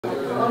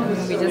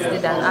We just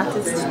did an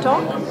artist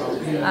talk,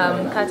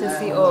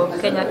 courtesy of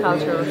Kenya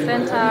Cultural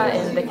Center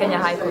and the Kenya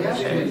High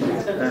Commission.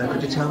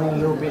 Could you tell me a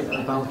little bit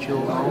about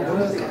your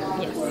artwork?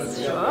 Yes,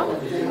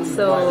 sure.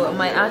 So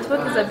my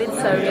artwork is a bit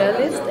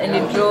surrealist and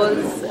it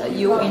draws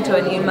you into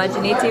an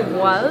imaginative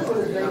world.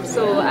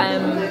 So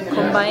I'm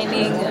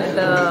combining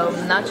the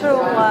natural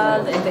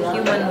world and the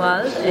human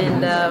world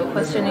and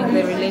questioning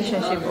the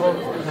relationship of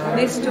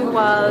these two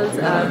worlds,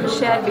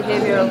 shared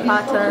behavioral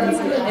patterns,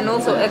 and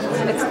also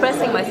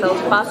expressing myself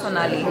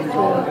personally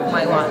through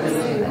my works,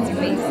 as you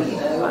may see.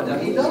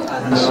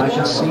 And I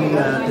can see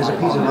there's a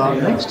piece of art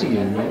next to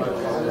you.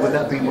 Would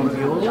that be one of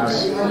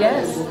yours?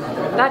 Yes,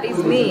 that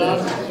is me.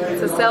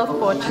 It's a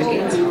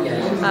self-portrait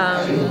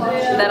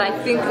that I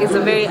think is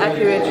a very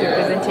accurate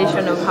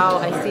representation of how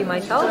I see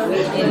myself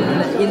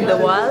in the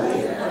world,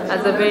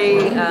 as a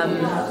very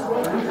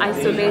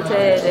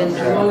isolated and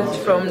removed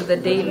from the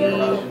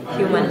daily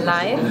human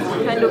life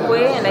kind of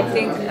way. And I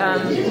think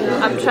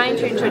I'm trying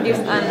to introduce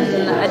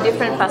a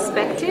different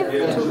perspective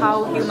to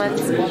how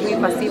humans we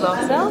perceive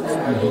ourselves,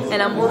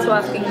 and I'm also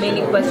asking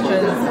many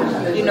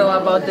questions, you know,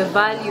 about the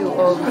value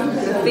of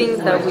the things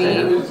that we,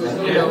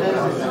 you know,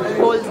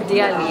 hold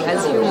dearly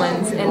as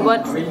humans, and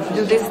what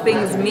do these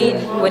things mean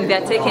when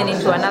they're taken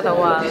into another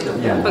world,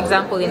 for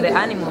example in the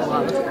animal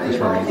world. That's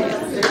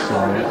right.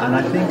 And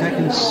I think I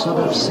can sort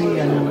of see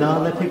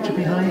another picture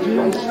behind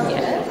you.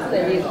 Yes,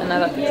 there is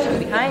another picture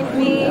behind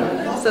me.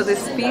 So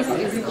this piece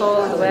is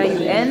called Where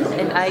You End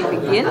and I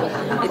Begin.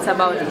 It's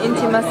about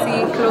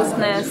intimacy,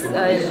 closeness,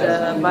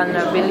 and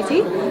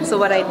vulnerability. So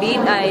what I did,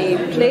 I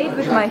played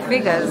with my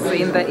figures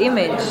in the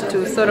image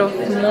to sort of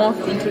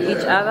morph into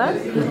each other.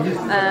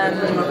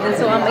 And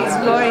so I'm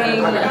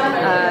exploring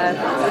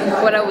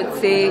what I would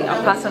say a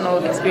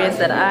personal experience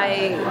that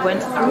I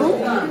went through,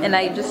 and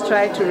I just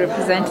try to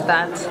represent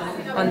that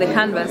on the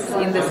canvas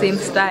in the same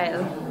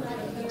style.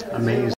 Amazing.